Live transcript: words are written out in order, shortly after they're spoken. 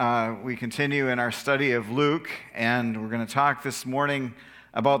We continue in our study of Luke, and we're going to talk this morning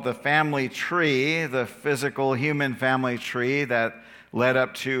about the family tree, the physical human family tree that led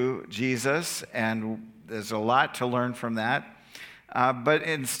up to Jesus, and there's a lot to learn from that. But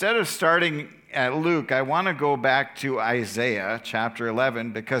instead of starting at Luke, I want to go back to Isaiah chapter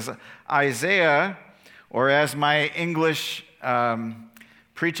 11, because Isaiah, or as my English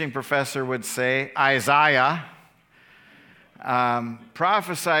preaching professor would say, Isaiah,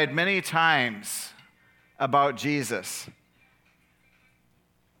 prophesied many times about Jesus.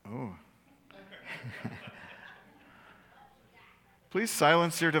 Oh. Please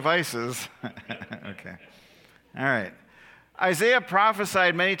silence your devices. Okay. All right. Isaiah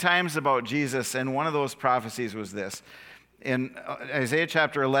prophesied many times about Jesus, and one of those prophecies was this. In Isaiah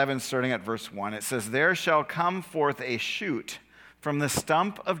chapter 11, starting at verse 1, it says, "There shall come forth a shoot from the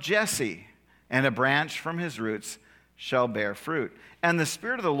stump of Jesse, and a branch from his roots shall bear fruit. And the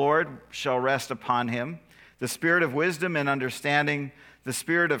Spirit of the Lord shall rest upon him, the Spirit of wisdom and understanding, the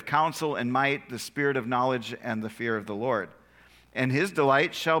Spirit of counsel and might, the Spirit of knowledge and the fear of the Lord. And his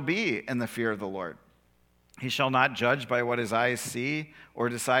delight shall be in the fear of the Lord. He shall not judge by what his eyes see, or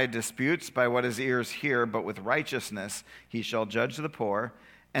decide disputes by what his ears hear, but with righteousness he shall judge the poor,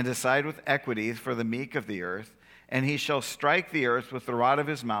 and decide with equity for the meek of the earth. And he shall strike the earth with the rod of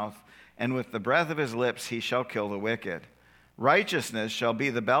his mouth, and with the breath of his lips he shall kill the wicked. Righteousness shall be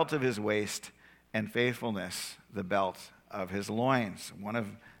the belt of his waist, and faithfulness the belt of his loins." One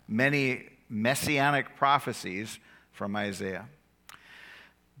of many messianic prophecies from Isaiah.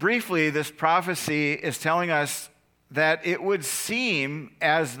 Briefly, this prophecy is telling us that it would seem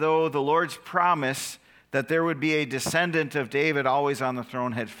as though the Lord's promise that there would be a descendant of David always on the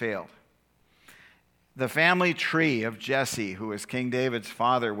throne had failed. The family tree of Jesse, who was King David's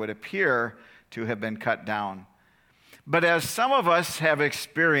father, would appear to have been cut down. But as some of us have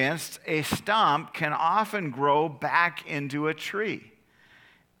experienced, a stump can often grow back into a tree.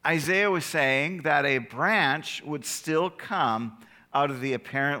 Isaiah was saying that a branch would still come out of the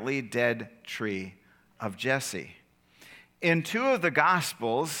apparently dead tree of Jesse. In two of the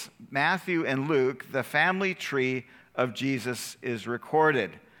Gospels, Matthew and Luke, the family tree of Jesus is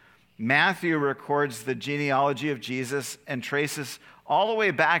recorded. Matthew records the genealogy of Jesus and traces all the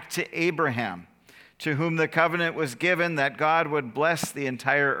way back to Abraham, to whom the covenant was given that God would bless the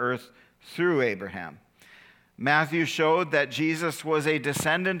entire earth through Abraham. Matthew showed that Jesus was a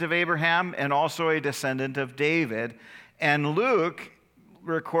descendant of Abraham and also a descendant of David. And Luke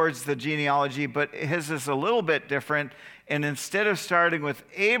records the genealogy, but his is a little bit different. And instead of starting with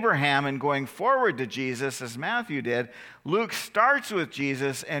Abraham and going forward to Jesus, as Matthew did, Luke starts with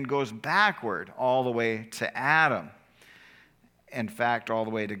Jesus and goes backward all the way to Adam. In fact, all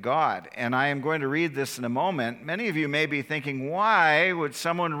the way to God. And I am going to read this in a moment. Many of you may be thinking, why would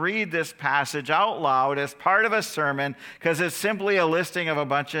someone read this passage out loud as part of a sermon? Because it's simply a listing of a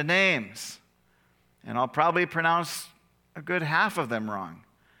bunch of names. And I'll probably pronounce a good half of them wrong.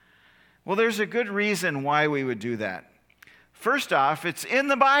 Well, there's a good reason why we would do that. First off, it's in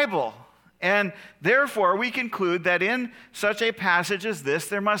the Bible. And therefore, we conclude that in such a passage as this,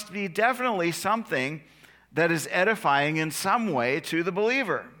 there must be definitely something that is edifying in some way to the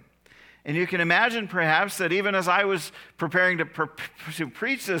believer. And you can imagine perhaps that even as I was preparing to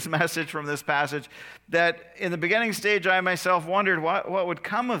preach this message from this passage, that in the beginning stage I myself wondered what would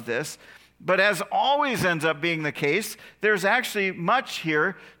come of this. But as always ends up being the case, there's actually much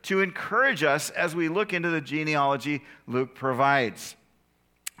here to encourage us as we look into the genealogy Luke provides.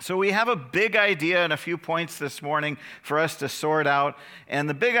 So we have a big idea and a few points this morning for us to sort out. And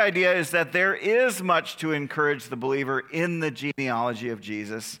the big idea is that there is much to encourage the believer in the genealogy of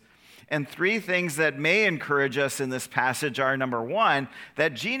Jesus. And three things that may encourage us in this passage are, number one,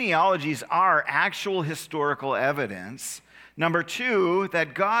 that genealogies are actual historical evidence. Number two,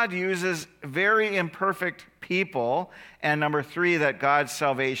 that God uses very imperfect people. And number three, that God's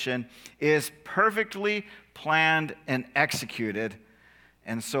salvation is perfectly planned and executed.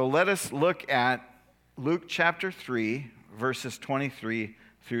 And so let us look at Luke chapter 3, verses 23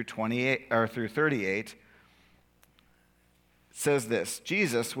 through 28 or through 38. It says this: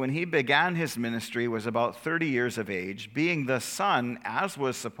 "Jesus, when he began his ministry, was about 30 years of age, being the son, as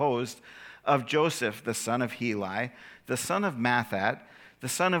was supposed, of Joseph, the son of Heli, the son of Mathat, the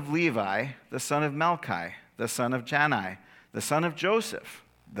son of Levi, the son of Melchi, the son of Janai, the son of Joseph,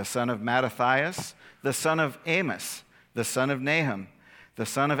 the son of Mattathias, the son of Amos, the son of Nahum, the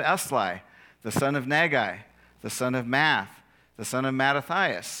son of Esli, the son of Nagai, the son of Math, the son of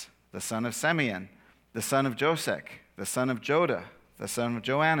Mattathias, the son of Simeon, the son of Josek, the son of Joda, the son of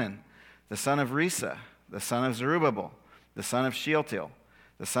Joanan, the son of Risa, the son of Zerubbabel, the son of Shealtiel,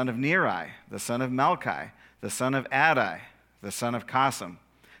 the son of Neri, the son of Melchi, the son of Adai, the son of Qasim,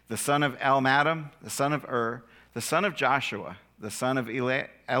 the son of Elmadam, the son of the son of Joshua, the son of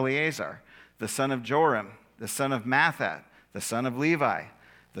Eleazar, the son of Joram, the son of Mathat, the son of Levi,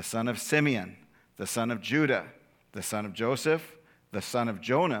 the son of Simeon, the son of Judah, the son of Joseph, the son of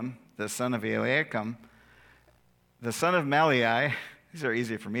Jonam, the son of Eliakim, the son of Melei, these are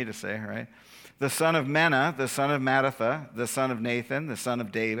easy for me to say, right? The son of Menah, the son of Mattatha, the son of Nathan, the son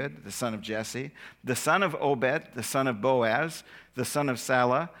of David, the son of Jesse, the son of Obed, the son of Boaz, the son of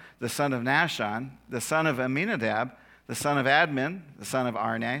Salah, the son of Nashon, the son of Aminadab, the son of Admin, the son of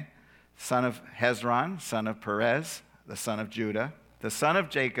Arne, son of Hezron, son of Perez, the son of Judah, the son of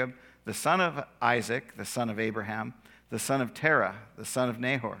Jacob, the son of Isaac, the son of Abraham, the son of Terah, the son of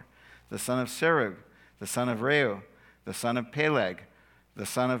Nahor, the son of Serug, the son of Reu, the son of Peleg, the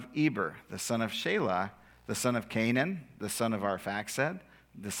son of Eber, the son of Shelah, the son of Canaan, the son of Arphaxad,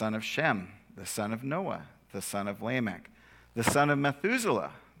 the son of Shem, the son of Noah, the son of Lamech, the son of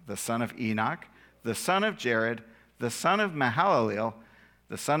Methuselah, the son of Enoch, the son of Jared, the son of Mahalalel,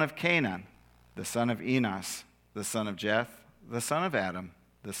 the son of Canaan, the son of Enos, the son of Jeth, the son of Adam,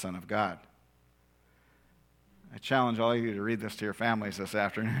 the son of God. I challenge all of you to read this to your families this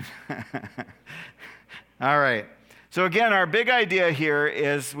afternoon. All right. So again, our big idea here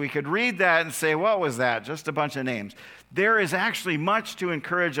is we could read that and say, what was that? Just a bunch of names. There is actually much to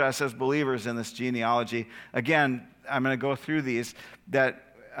encourage us as believers in this genealogy. Again, I'm going to go through these,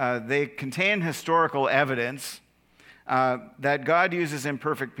 that they contain historical evidence that God uses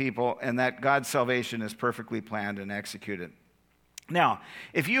imperfect people and that God's salvation is perfectly planned and executed. Now,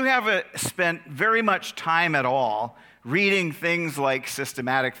 if you haven't spent very much time at all reading things like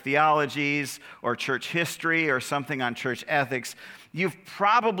systematic theologies or church history or something on church ethics, you've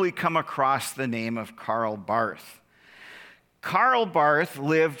probably come across the name of Karl Barth. Karl Barth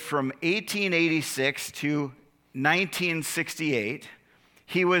lived from 1886 to 1968.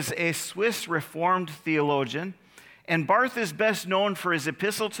 He was a Swiss Reformed theologian, and Barth is best known for his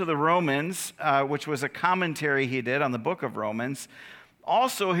epistle to the Romans, which was a commentary he did on the book of Romans.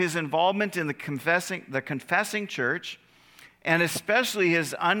 Also, his involvement in the confessing church, and especially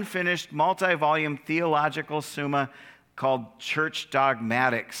his unfinished multi-volume theological summa called Church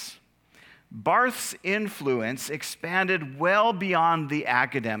Dogmatics. Barth's influence expanded well beyond the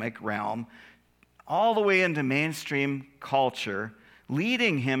academic realm, all the way into mainstream culture,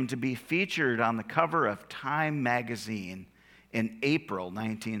 leading him to be featured on the cover of Time magazine in April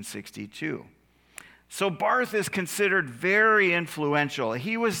 1962. So Barth is considered very influential.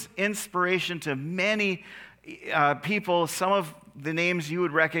 He was inspiration to many people, some of the names you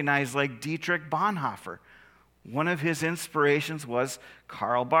would recognize, like Dietrich Bonhoeffer. One of his inspirations was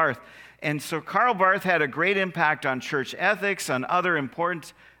Karl Barth. And so Karl Barth had a great impact on church ethics, on other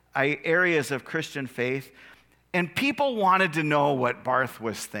important areas of Christian faith. And people wanted to know what Barth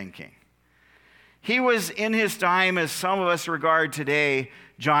was thinking. He was in his time, as some of us regard today,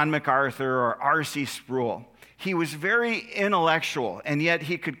 John MacArthur or R.C. Sproul. He was very intellectual, and yet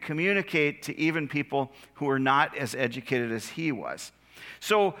he could communicate to even people who were not as educated as he was.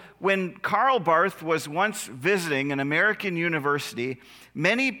 So when Karl Barth was once visiting an American university,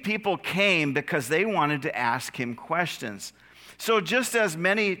 many people came because they wanted to ask him questions. So just as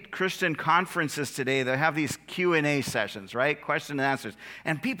many Christian conferences today, they have these Q&A sessions, right? Question and answers.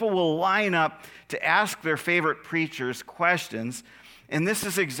 And people will line up to ask their favorite preachers questions. And this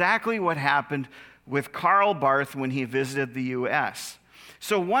is exactly what happened with Karl Barth when he visited the U.S.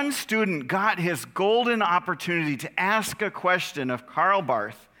 So one student got his golden opportunity to ask a question of Karl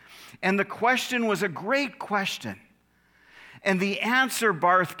Barth. And the question was a great question. And the answer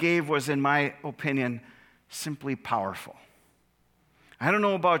Barth gave was, in my opinion, simply powerful. I don't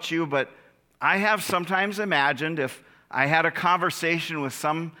know about you, but I have sometimes imagined if I had a conversation with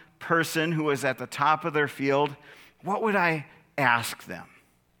some person who was at the top of their field, what would I ask them?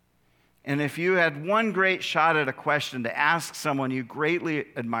 And if you had one great shot at a question to ask someone you greatly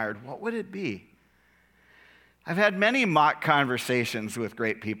admired, what would it be? I've had many mock conversations with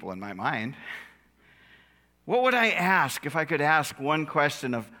great people in my mind. What would I ask if I could ask one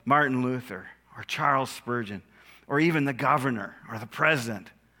question of Martin Luther or Charles Spurgeon, or even the governor or the president?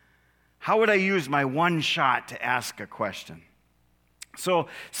 How would I use my one shot to ask a question? So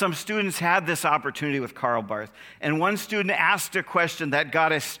some students had this opportunity with Karl Barth, and one student asked a question that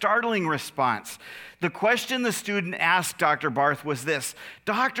got a startling response. The question the student asked Dr. Barth was this: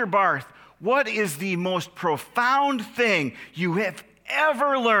 Dr. Barth, what is the most profound thing you have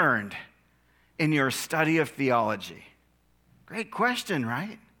ever learned in your study of theology? Great question,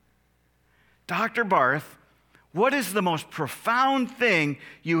 right? Dr. Barth What is the most profound thing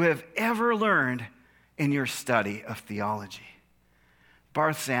you have ever learned in your study of theology?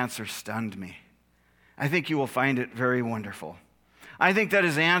 Barth's answer stunned me. I think you will find it very wonderful. I think that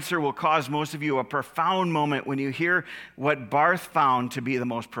his answer will cause most of you a profound moment when you hear what Barth found to be the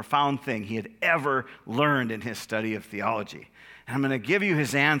most profound thing he had ever learned in his study of theology. And I'm going to give you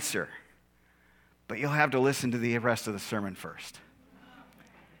his answer, but you'll have to listen to the rest of the sermon first.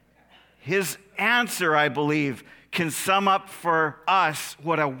 His answer, I believe, can sum up for us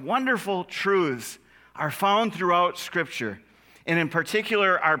what a wonderful truths are found throughout Scripture. And in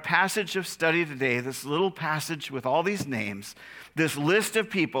particular, our passage of study today, this little passage with all these names, this list of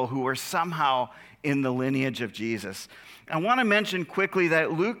people who were somehow in the lineage of Jesus. I want to mention quickly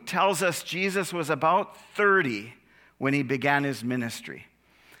that Luke tells us Jesus was about 30 when he began his ministry.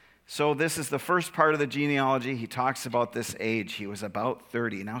 So this is the first part of the genealogy. He talks about this age. He was about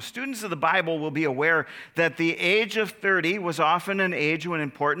 30. Now, students of the Bible will be aware that the age of 30 was often an age when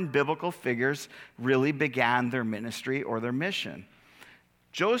important biblical figures really began their ministry or their mission.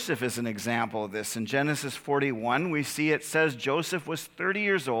 Joseph is an example of this. In Genesis 41, we see it says Joseph was 30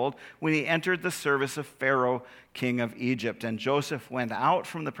 years old when he entered the service of Pharaoh, king of Egypt. And Joseph went out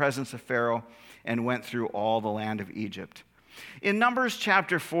from the presence of Pharaoh and went through all the land of Egypt. In Numbers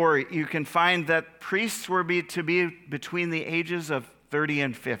chapter 4, you can find that priests were to be between the ages of 30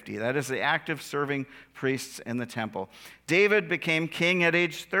 and 50. That is, the active serving priests in the temple. David became king at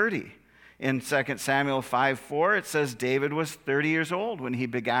age 30. In 2 Samuel 5:4, it says David was 30 years old when he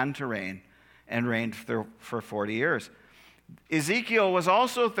began to reign and reigned for 40 years. Ezekiel was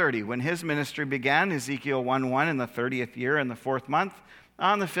also 30 when his ministry began. Ezekiel 1:1, in the 30th year, in the 4th month,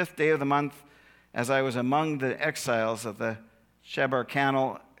 on the 5th day of the month, as I was among the exiles of the Chebar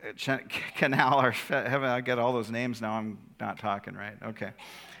Canal, or I get all those names now, I'm not talking right. Okay.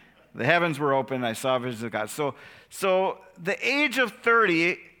 The heavens were open, I saw visions of God. So the age of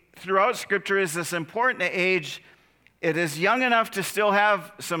 30 throughout Scripture is this important age. It is young enough to still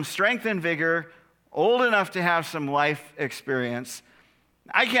have some strength and vigor, old enough to have some life experience.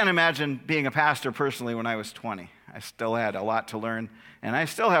 I can't imagine being a pastor personally when I was 20. I still had a lot to learn, and I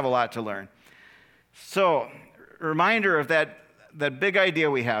still have a lot to learn. So, reminder of that big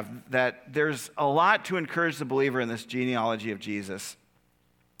idea we have, that there's a lot to encourage the believer in this genealogy of Jesus.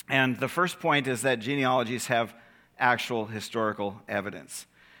 And the first point is that genealogies have actual historical evidence.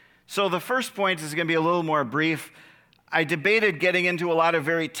 So the first point is going to be a little more brief. I debated getting into a lot of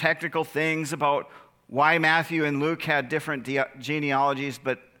very technical things about why Matthew and Luke had different genealogies,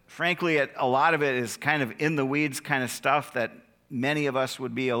 but frankly, a lot of it is kind of in the weeds kind of stuff that many of us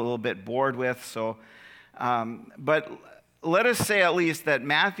would be a little bit bored with. But let us say at least that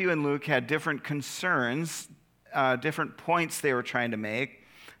Matthew and Luke had different concerns, different points they were trying to make.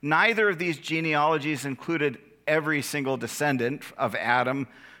 Neither of these genealogies included every single descendant of Adam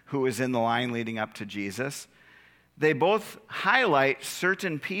who was in the line leading up to Jesus. They both highlight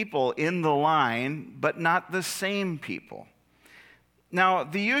certain people in the line, but not the same people. Now,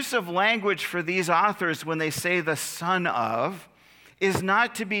 the use of language for these authors when they say the son of is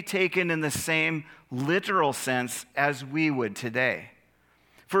not to be taken in the same literal sense as we would today.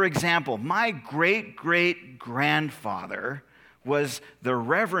 For example, my great-great-grandfather was the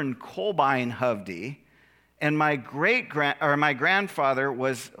Reverend Kolbein Hovde, and my grandfather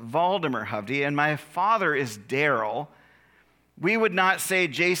was Valdemar Hovde, and my father is Daryl. We would not say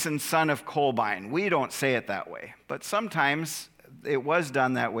Jason, son of Kolbein. We don't say it that way, but sometimes it was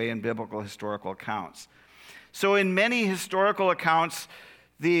done that way in biblical historical accounts. So in many historical accounts,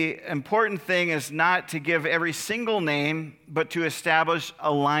 the important thing is not to give every single name, but to establish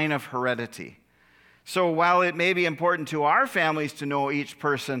a line of heredity. So while it may be important to our families to know each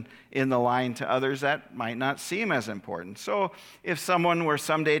person in the line to others, that might not seem as important. So if someone were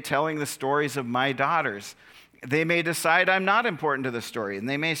someday telling the stories of my daughters, they may decide I'm not important to the story, and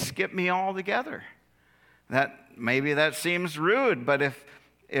they may skip me altogether. Maybe that seems rude, but if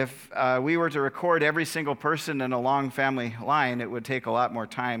we were to record every single person in a long family line, it would take a lot more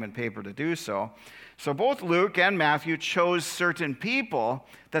time and paper to do so. So both Luke and Matthew chose certain people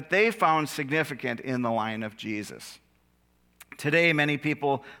that they found significant in the line of Jesus. Today, many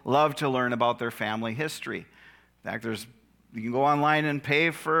people love to learn about their family history. In fact, you can go online and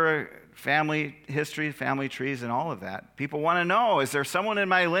pay for family history, family trees, and all of that. People want to know, is there someone in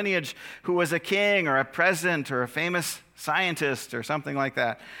my lineage who was a king or a president or a famous scientist or something like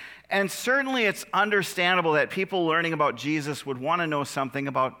that? And certainly it's understandable that people learning about Jesus would want to know something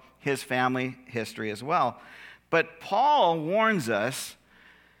about his family history as well. But Paul warns us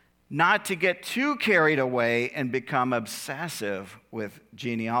not to get too carried away and become obsessive with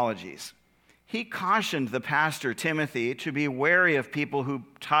genealogies. he cautioned the pastor, Timothy, to be wary of people who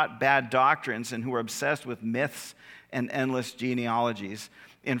taught bad doctrines and who were obsessed with myths and endless genealogies.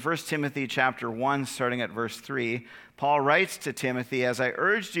 In 1 Timothy chapter 1, starting at verse 3, Paul writes to Timothy, "As I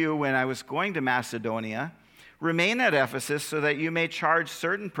urged you when I was going to Macedonia, remain at Ephesus so that you may charge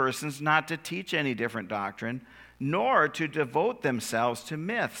certain persons not to teach any different doctrine, nor to devote themselves to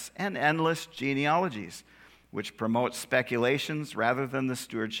myths and endless genealogies, which promote speculations rather than the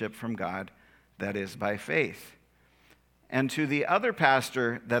stewardship from God, that is by faith." And to the other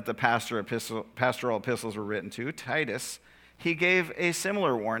pastor that the pastoral epistles were written to, Titus, he gave a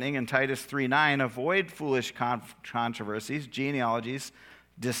similar warning in Titus 3:9, "Avoid foolish controversies, genealogies,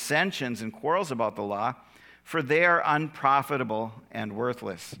 dissensions, and quarrels about the law, for they are unprofitable and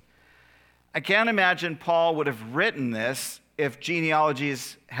worthless." I can't imagine Paul would have written this if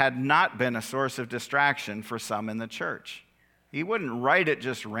genealogies had not been a source of distraction for some in the church. He wouldn't write it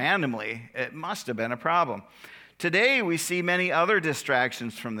just randomly. It must have been a problem. Today, we see many other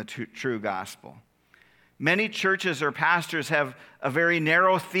distractions from the true gospel. Many churches or pastors have a very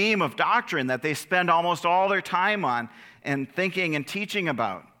narrow theme of doctrine that they spend almost all their time on and thinking and teaching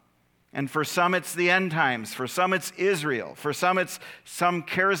about. And for some, it's the end times. For some, it's Israel. For some, it's some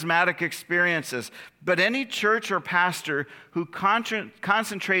charismatic experiences. But any church or pastor who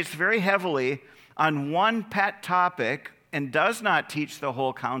concentrates very heavily on one pet topic and does not teach the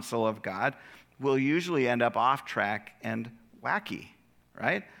whole counsel of God will usually end up off track and wacky,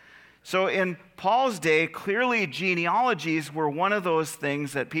 right? So in Paul's day, clearly genealogies were one of those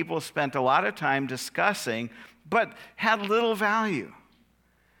things that people spent a lot of time discussing, but had little value.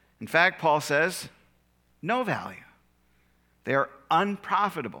 In fact, Paul says, no value. They are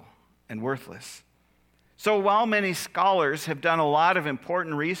unprofitable and worthless. So while many scholars have done a lot of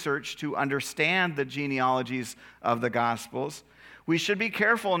important research to understand the genealogies of the Gospels, we should be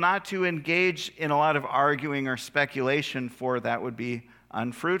careful not to engage in a lot of arguing or speculation, for that would be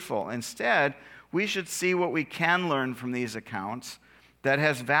unfruitful. Instead, we should see what we can learn from these accounts that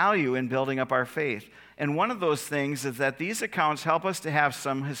has value in building up our faith. And one of those things is that these accounts help us to have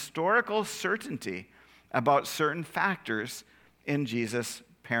some historical certainty about certain factors in Jesus'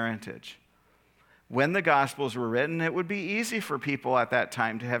 parentage. When the Gospels were written, it would be easy for people at that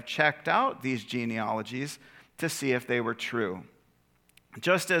time to have checked out these genealogies to see if they were true.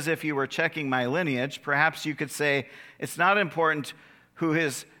 Just as if you were checking my lineage, perhaps you could say, it's not important who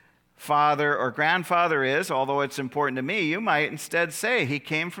his father or grandfather is, although it's important to me. You might instead say he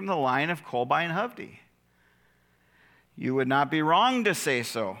came from the line of Kolbai and Hovdi. You would not be wrong to say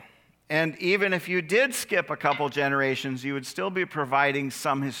so. And even if you did skip a couple generations, you would still be providing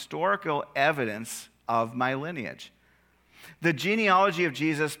some historical evidence of my lineage. The genealogy of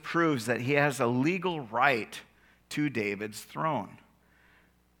Jesus proves that he has a legal right to David's throne.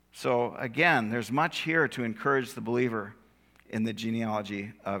 So again, there's much here to encourage the believer in the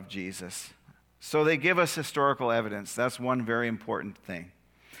genealogy of Jesus. So they give us historical evidence. That's one very important thing.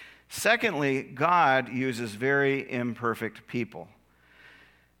 Secondly, God uses very imperfect people.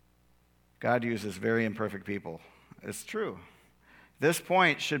 God uses very imperfect people. It's true. This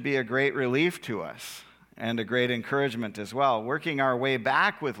point should be a great relief to us and a great encouragement as well. Working our way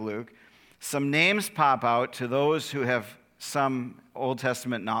back with Luke, some names pop out to those who have some Old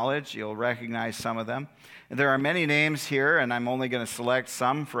Testament knowledge. You'll recognize some of them. There are many names here, and I'm only going to select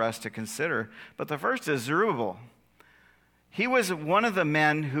some for us to consider. But the first is Zerubbabel. He was one of the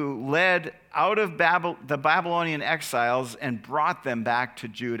men who led out of the Babylonian exiles and brought them back to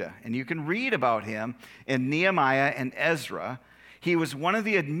Judah. And you can read about him in Nehemiah and Ezra. He was one of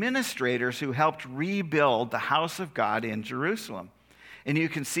the administrators who helped rebuild the house of God in Jerusalem. And you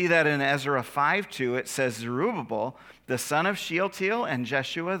can see that in Ezra 5:2. It says, Zerubbabel, the son of Shealtiel, and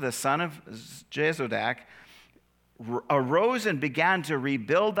Jeshua, the son of Jezodak, arose and began to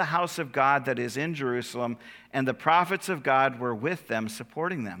rebuild the house of God that is in Jerusalem, and the prophets of God were with them,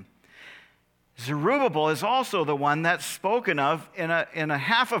 supporting them. Zerubbabel is also the one that's spoken of in a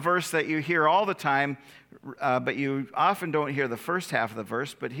half a verse that you hear all the time, but you often don't hear the first half of the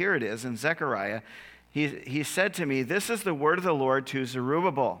verse, but here it is in Zechariah. He said to me, "This is the word of the Lord to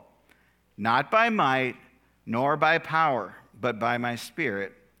Zerubbabel, not by might nor by power, but by my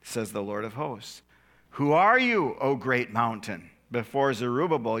spirit, says the Lord of hosts. Who are you, O great mountain? Before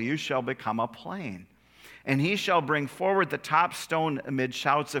Zerubbabel you shall become a plain. And he shall bring forward the top stone amid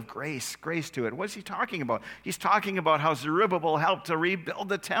shouts of grace to it." What's he talking about? He's talking about how Zerubbabel helped to rebuild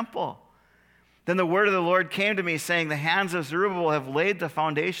the temple. Then the word of the Lord came to me, saying, the hands of Zerubbabel have laid the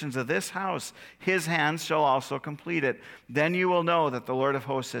foundations of this house. His hands shall also complete it. Then you will know that the Lord of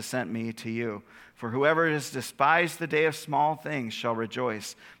hosts has sent me to you. For whoever has despised the day of small things shall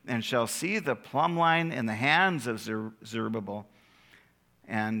rejoice, and shall see the plumb line in the hands of Zerubbabel.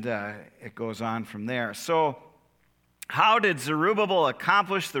 And it goes on from there. So how did Zerubbabel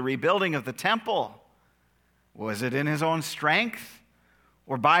accomplish the rebuilding of the temple? Was it in his own strength?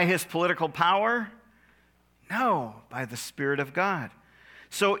 Or by his political power? No, by the Spirit of God.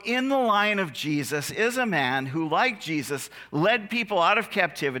 So in the line of Jesus is a man who, like Jesus, led people out of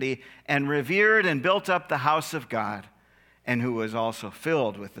captivity and revered and built up the house of God, and who was also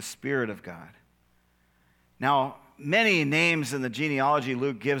filled with the Spirit of God. Now, many names in the genealogy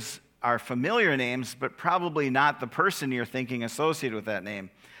Luke gives are familiar names, but probably not the person you're thinking associated with that name.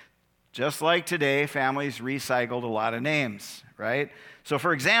 Just like today, families recycled a lot of names, right? So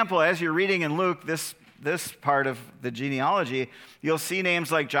for example, as you're reading in Luke, this part of the genealogy, you'll see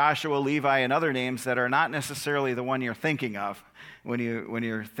names like Joshua, Levi, and other names that are not necessarily the one you're thinking of when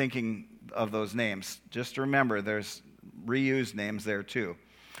you're thinking of those names. Just remember, there's reused names there too.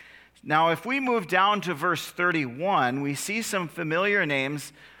 Now, if we move down to verse 31, we see some familiar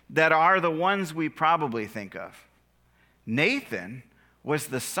names that are the ones we probably think of. Nathan was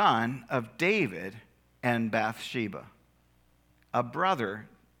the son of David and Bathsheba, a brother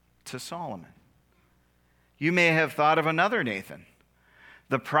to Solomon. You may have thought of another Nathan,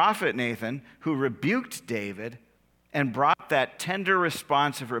 the prophet Nathan, who rebuked David and brought that tender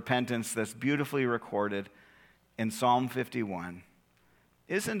response of repentance that's beautifully recorded in Psalm 51.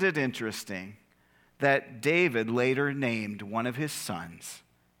 Isn't it interesting that David later named one of his sons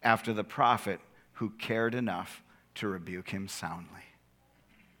after the prophet who cared enough to rebuke him soundly?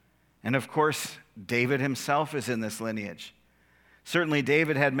 And of course, David himself is in this lineage. Certainly,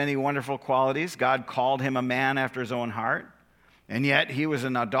 David had many wonderful qualities. God called him a man after his own heart. And yet, he was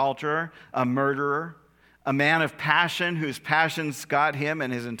an adulterer, a murderer, a man of passion whose passions got him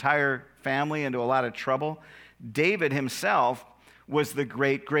and his entire family into a lot of trouble. David himself was the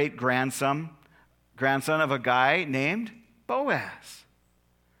great-great-grandson of a guy named Boaz.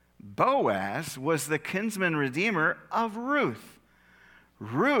 Boaz was the kinsman redeemer of Ruth.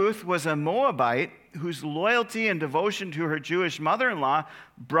 Ruth was a Moabite whose loyalty and devotion to her Jewish mother-in-law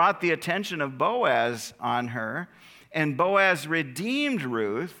brought the attention of Boaz on her, and Boaz redeemed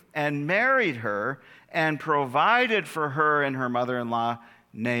Ruth and married her and provided for her and her mother-in-law,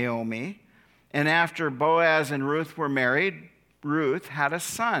 Naomi. And after Boaz and Ruth were married, Ruth had a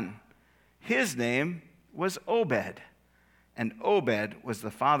son. His name was Obed, and Obed was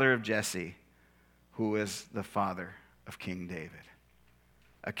the father of Jesse, who is the father of King David.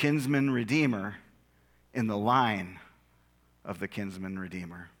 A kinsman redeemer in the line of the kinsman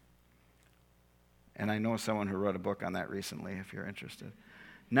redeemer. And I know someone who wrote a book on that recently, if you're interested.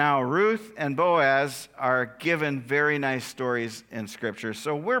 Now, Ruth and Boaz are given very nice stories in Scripture.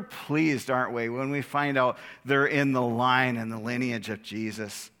 So we're pleased, aren't we, when we find out they're in the line and the lineage of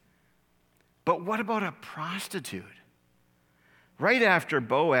Jesus. But what about a prostitute? Right after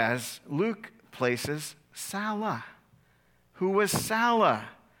Boaz, Luke places Salah. Who was Salah?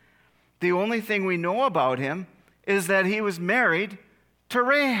 The only thing we know about him is that he was married to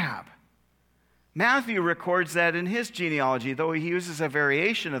Rahab. Matthew records that in his genealogy, though he uses a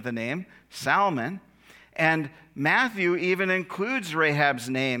variation of the name, Salmon. And Matthew even includes Rahab's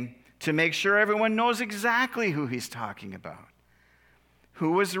name to make sure everyone knows exactly who he's talking about.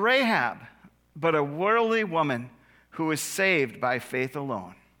 Who was Rahab but a worldly woman who was saved by faith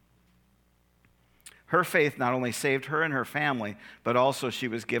alone? Her faith not only saved her and her family, but also she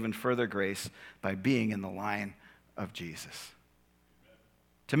was given further grace by being in the line of Jesus.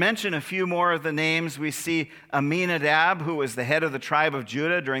 To mention a few more of the names, we see Aminadab, who was the head of the tribe of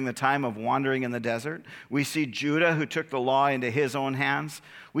Judah during the time of wandering in the desert. We see Judah, who took the law into his own hands.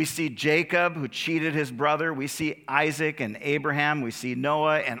 We see Jacob, who cheated his brother. We see Isaac and Abraham. We see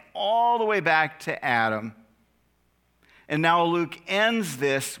Noah, and all the way back to Adam. And now Luke ends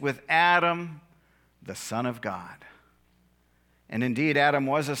this with Adam, the Son of God. And indeed, Adam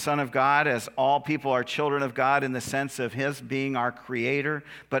was a son of God, as all people are children of God in the sense of his being our creator.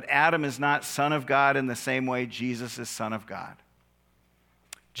 But Adam is not son of God in the same way Jesus is son of God.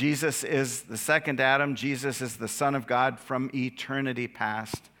 Jesus is the second Adam. Jesus is the Son of God from eternity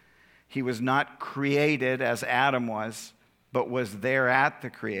past. He was not created as Adam was, but was there at the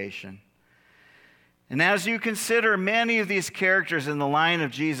creation. And as you consider many of these characters in the line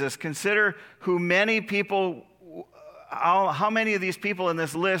of Jesus, consider how many of these people in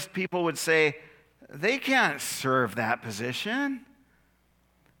this list people would say, they can't serve that position.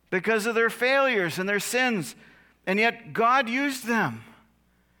 because of their failures and their sins. And yet God used them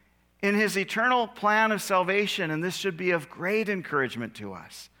in his eternal plan of salvation, and this should be of great encouragement to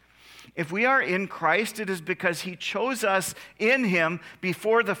us. If we are in Christ, it is because he chose us in him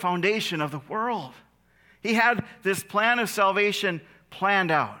before the foundation of the world. He had this plan of salvation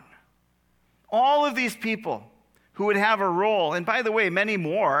planned out. All of these people who would have a role, and by the way, many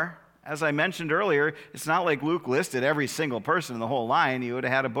more, as I mentioned earlier, it's not like Luke listed every single person in the whole line. He would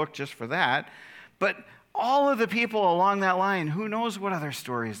have had a book just for that. But all of the people along that line, who knows what other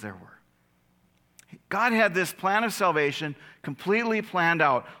stories there were. God had this plan of salvation completely planned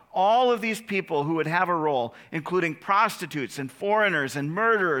out. All of these people who would have a role, including prostitutes and foreigners and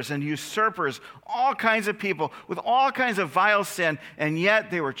murderers and usurpers, all kinds of people with all kinds of vile sin, and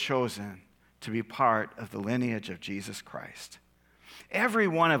yet they were chosen to be part of the lineage of Jesus Christ. Every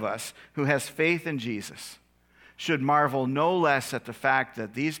one of us who has faith in Jesus should marvel no less at the fact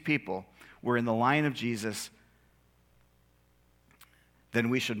that these people were in the line of Jesus than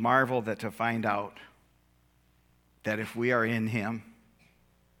we should marvel that to find out that if we are in him,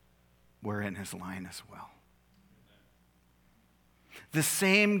 we're in his line as well. The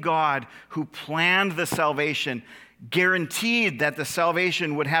same God who planned the salvation guaranteed that the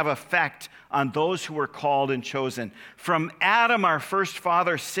salvation would have effect on those who were called and chosen. From Adam, our first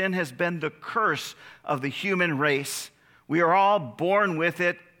father, sin has been the curse of the human race. We are all born with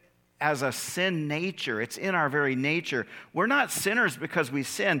it as a sin nature. It's in our very nature. We're not sinners because we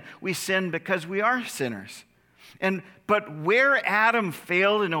sin. We sin because we are sinners. But where Adam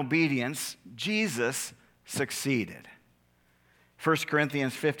failed in obedience, Jesus succeeded. 1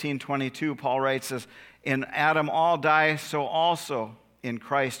 Corinthians 15:22, Paul writes, "In Adam all die, so also in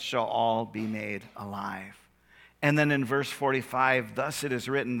Christ shall all be made alive." And then in verse 45, "Thus it is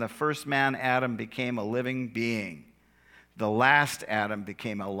written, the first man, Adam, became a living being. The last Adam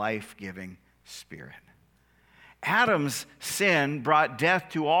became a life-giving spirit." Adam's sin brought death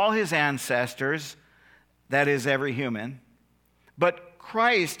to all his ancestors, that is, every human. But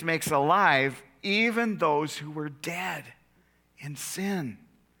Christ makes alive even those who were dead in sin.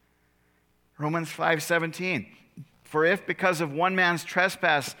 Romans 5:17, "For if because of one man's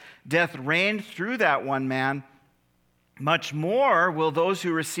trespass death reigned through that one man, much more will those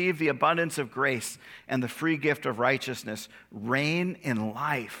who receive the abundance of grace and the free gift of righteousness reign in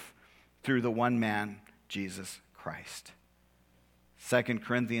life through the one man, Jesus Christ." 2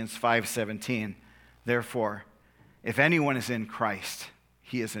 Corinthians 5:17, "Therefore, if anyone is in Christ,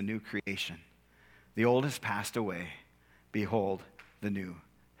 he is a new creation. The old has passed away. Behold, the new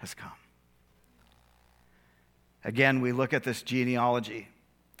has come." Again, we look at this genealogy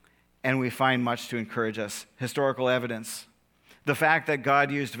and we find much to encourage us. Historical evidence, the fact that God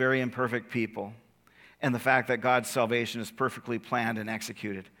used very imperfect people, and the fact that God's salvation is perfectly planned and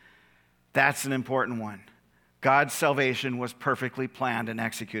executed. That's an important one. God's salvation was perfectly planned and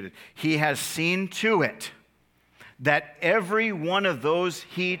executed. He has seen to it that every one of those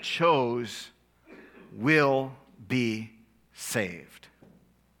he chose will be saved.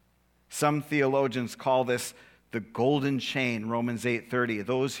 Some theologians call this the golden chain, Romans 8:30.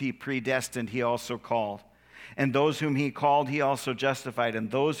 Those he predestined, he also called. And those whom he called, he also justified.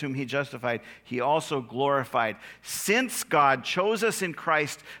 And those whom he justified, he also glorified. Since God chose us in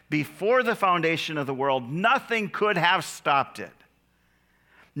Christ before the foundation of the world, nothing could have stopped it.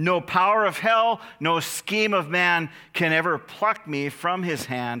 No power of hell, no scheme of man can ever pluck me from his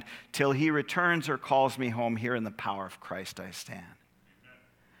hand till he returns or calls me home. Here in the power of Christ I stand.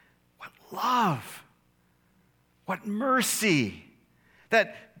 What love! What mercy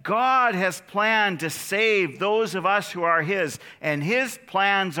that God has planned to save those of us who are his, and his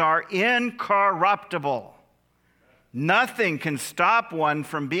plans are incorruptible. Nothing can stop one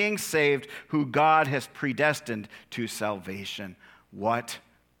from being saved who God has predestined to salvation. What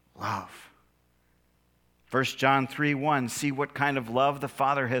love! 1 John 3:1, "See what kind of love the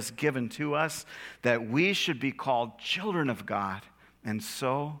Father has given to us, that we should be called children of God, and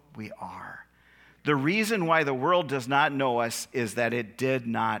so we are. The reason why the world does not know us is that it did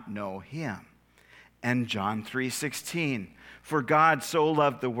not know him." And John 3:16, "For God so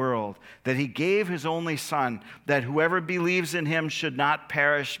loved the world that he gave his only Son, that whoever believes in him should not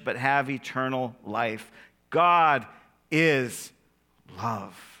perish but have eternal life." God is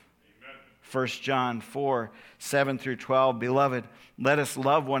love. Amen. 1 John 4:7-12, "Beloved, let us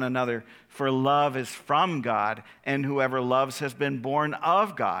love one another, for love is from God, and whoever loves has been born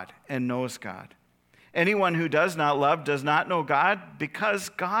of God and knows God. Anyone who does not love does not know God, because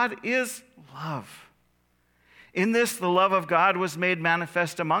God is love. In this, the love of God was made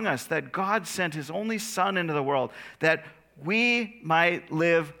manifest among us, that God sent his only Son into the world, that we might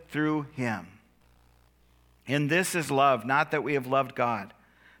live through him. And this is love, not that we have loved God,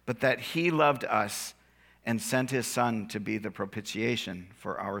 but that he loved us and sent his Son to be the propitiation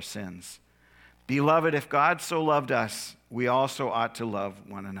for our sins. Beloved, if God so loved us, we also ought to love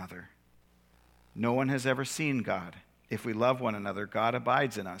one another. No one has ever seen God. If we love one another, God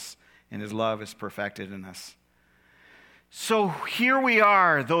abides in us, and his love is perfected in us. So here we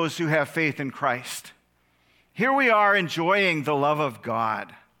are, those who have faith in Christ. Here we are enjoying the love of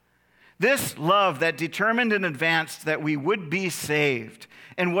God. This love that determined in advance that we would be saved.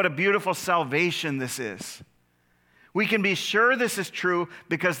 And what a beautiful salvation this is. We can be sure this is true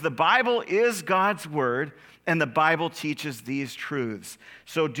because the Bible is God's word and the Bible teaches these truths.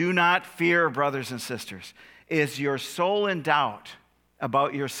 So do not fear, brothers and sisters. Is your soul in doubt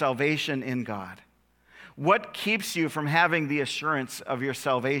about your salvation in God? What keeps you from having the assurance of your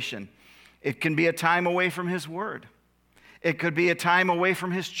salvation? It can be a time away from his word. It could be a time away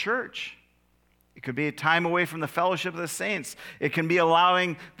from his church. It could be a time away from the fellowship of the saints. It can be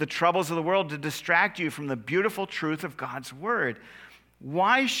allowing the troubles of the world to distract you from the beautiful truth of God's word.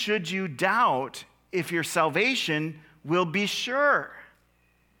 Why should you doubt if your salvation will be sure?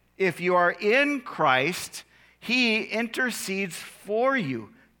 If you are in Christ, he intercedes for you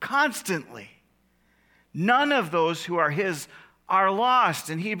constantly. None of those who are his are lost.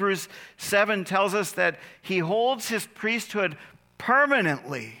 And Hebrews 7 tells us that he holds his priesthood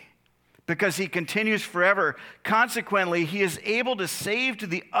permanently because he continues forever. Consequently, he is able to save to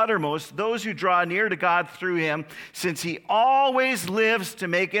the uttermost those who draw near to God through him, since he always lives to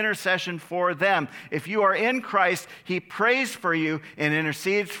make intercession for them. If you are in Christ, he prays for you and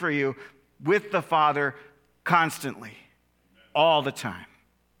intercedes for you with the Father constantly, all the time.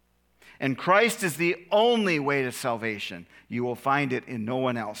 And Christ is the only way to salvation. You will find it in no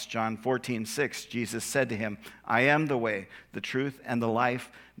one else. John 14:6, Jesus said to him, I am the way, the truth, and the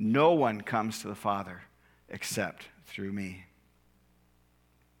life. No one comes to the Father except through me.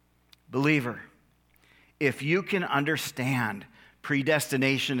 Believer, if you can understand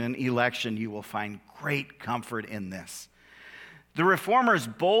predestination and election, you will find great comfort in this. The Reformers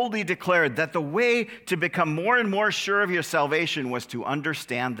boldly declared that the way to become more and more sure of your salvation was to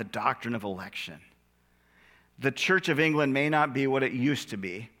understand the doctrine of election. The Church of England may not be what it used to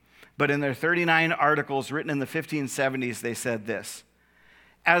be, but in their 39 articles written in the 1570s, they said this: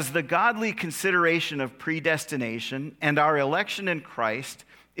 as the godly consideration of predestination and our election in Christ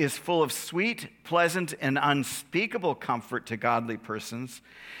is full of sweet, pleasant, and unspeakable comfort to godly persons,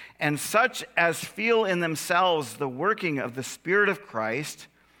 and such as feel in themselves the working of the Spirit of Christ,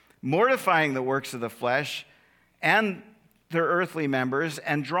 mortifying the works of the flesh and their earthly members,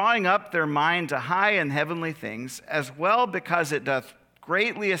 and drawing up their mind to high and heavenly things, as well because it doth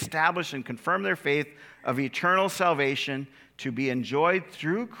greatly establish and confirm their faith of eternal salvation to be enjoyed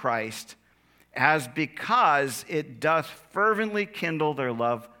through Christ, as because it doth fervently kindle their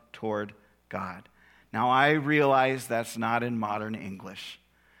love toward God. Now, I realize that's not in modern English,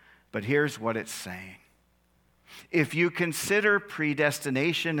 but here's what it's saying. If you consider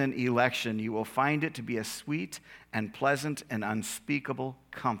predestination and election, you will find it to be a sweet and pleasant and unspeakable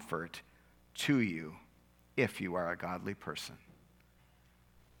comfort to you if you are a godly person.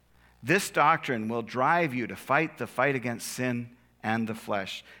 This doctrine will drive you to fight the fight against sin and the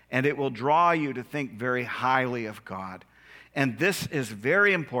flesh, and it will draw you to think very highly of God. And this is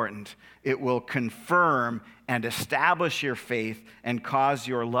very important. It will confirm and establish your faith and cause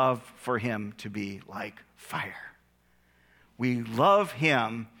your love for him to be like fire. We love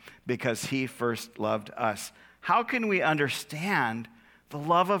him because he first loved us. How can we understand the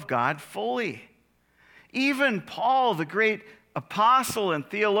love of God fully? Even Paul, the great apostle and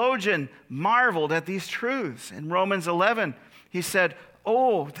theologian, marveled at these truths. In Romans 11, he said,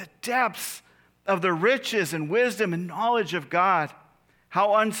 oh, the depths of the riches and wisdom and knowledge of God.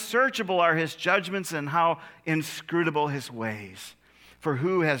 How unsearchable are his judgments and how inscrutable his ways. For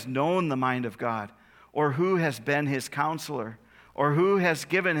who has known the mind of God? Or who has been his counselor? Or who has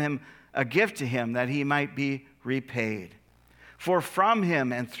given him a gift to him that he might be repaid? For from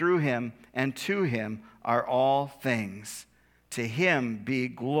him and through him and to him are all things. To him be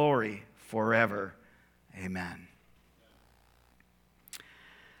glory forever. Amen.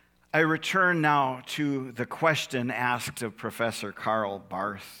 I return now to the question asked of Professor Karl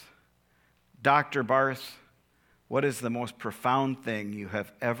Barth. Dr. Barth, what is the most profound thing you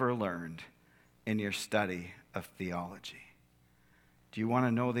have ever learned in your study of theology? Do you want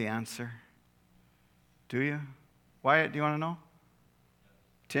to know the answer? Do you? Wyatt, do you want to know?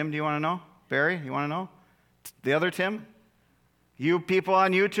 Tim, do you want to know? Barry, you want to know? The other Tim? You people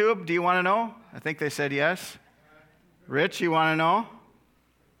on YouTube, do you want to know? I think they said yes. Rich, you want to know?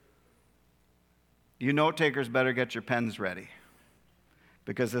 You note takers better get your pens ready,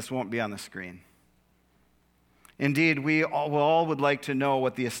 because this won't be on the screen. Indeed, we all would like to know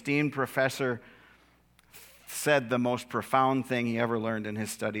what the esteemed professor said the most profound thing he ever learned in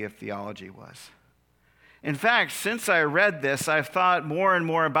his study of theology was. In fact, since I read this, I've thought more and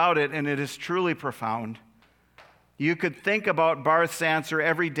more about it, and it is truly profound. You could think about Barth's answer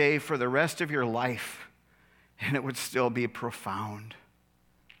every day for the rest of your life, and it would still be profound.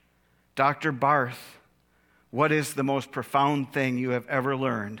 Dr. Barth, what is the most profound thing you have ever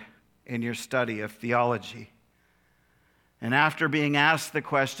learned in your study of theology? And after being asked the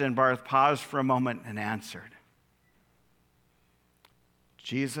question, Barth paused for a moment and answered,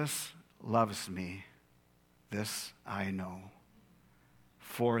 Jesus loves me, this I know,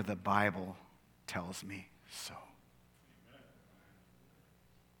 for the Bible tells me so.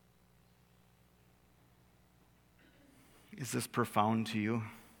 Is this profound to you?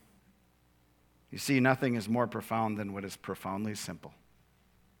 You see, nothing is more profound than what is profoundly simple.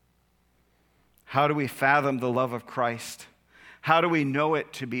 How do we fathom the love of Christ? How do we know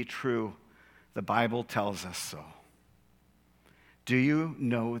it to be true? The Bible tells us so. Do you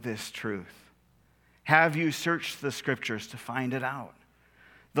know this truth? Have you searched the Scriptures to find it out?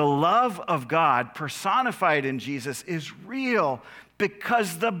 The love of God personified in Jesus is real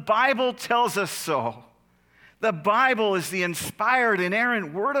because the Bible tells us so. The Bible is the inspired,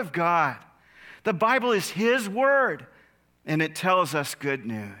 inerrant Word of God. The Bible is His Word, and it tells us good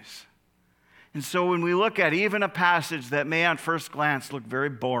news. And so when we look at even a passage that may on first glance look very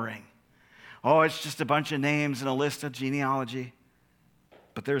boring, oh, it's just a bunch of names and a list of genealogy,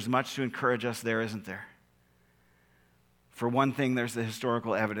 but there's much to encourage us there, isn't there? For one thing, there's the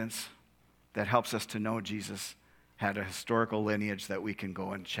historical evidence that helps us to know Jesus had a historical lineage that we can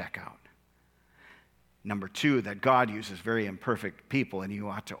go and check out. Number two, that God uses very imperfect people, and you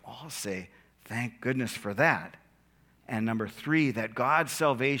ought to all say, thank goodness for that. And number three, that God's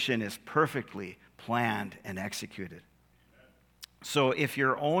salvation is perfectly planned and executed. So if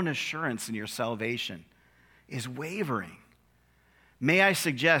your own assurance in your salvation is wavering, may I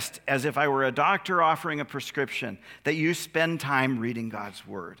suggest, as if I were a doctor offering a prescription, that you spend time reading God's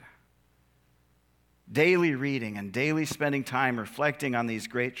Word. Daily reading and daily spending time reflecting on these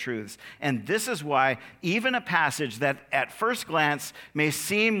great truths. And this is why even a passage that at first glance may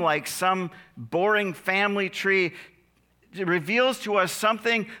seem like some boring family tree reveals to us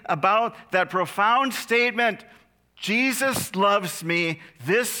something about that profound statement, Jesus loves me,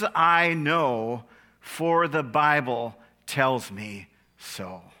 this I know, for the Bible tells me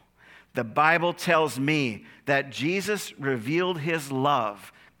so. The Bible tells me that Jesus revealed His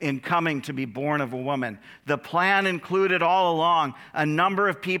love in coming to be born of a woman. The plan included all along a number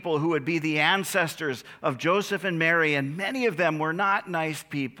of people who would be the ancestors of Joseph and Mary, and many of them were not nice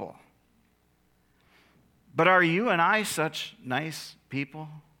people. But are you and I such nice people?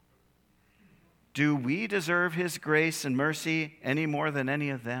 Do we deserve His grace and mercy any more than any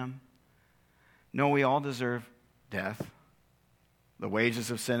of them? No, we all deserve death. The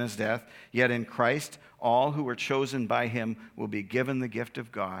wages of sin is death. Yet in Christ, all who were chosen by Him will be given the gift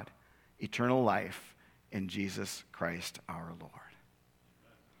of God, eternal life in Jesus Christ our Lord.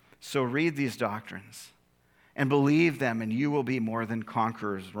 So read these doctrines and believe them, and you will be more than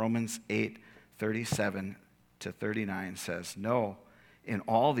conquerors. Romans 8:37-39 says, no, in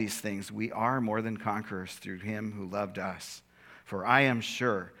all these things we are more than conquerors through Him who loved us. For I am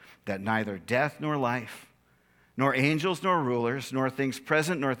sure that neither death nor life, nor angels, nor rulers, nor things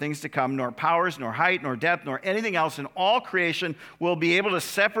present, nor things to come, nor powers, nor height, nor depth, nor anything else in all creation will be able to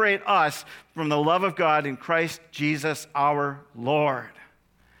separate us from the love of God in Christ Jesus our Lord.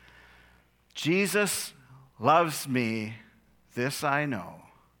 Jesus loves me, this I know,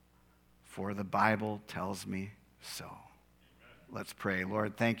 for the Bible tells me so. Let's pray.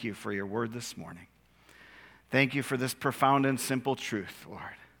 Lord, thank you for your word this morning. Thank you for this profound and simple truth, Lord.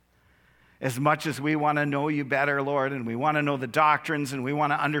 As much as we want to know you better, Lord, and we want to know the doctrines and we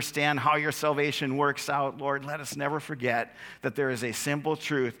want to understand how your salvation works out, Lord, let us never forget that there is a simple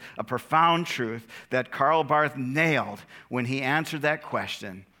truth, a profound truth that Karl Barth nailed when he answered that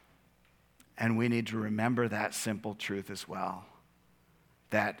question. And we need to remember that simple truth as well,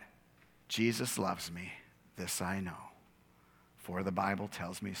 that Jesus loves me, this I know, for the Bible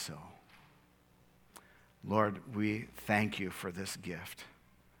tells me so. Lord, we thank you for this gift.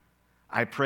 I pray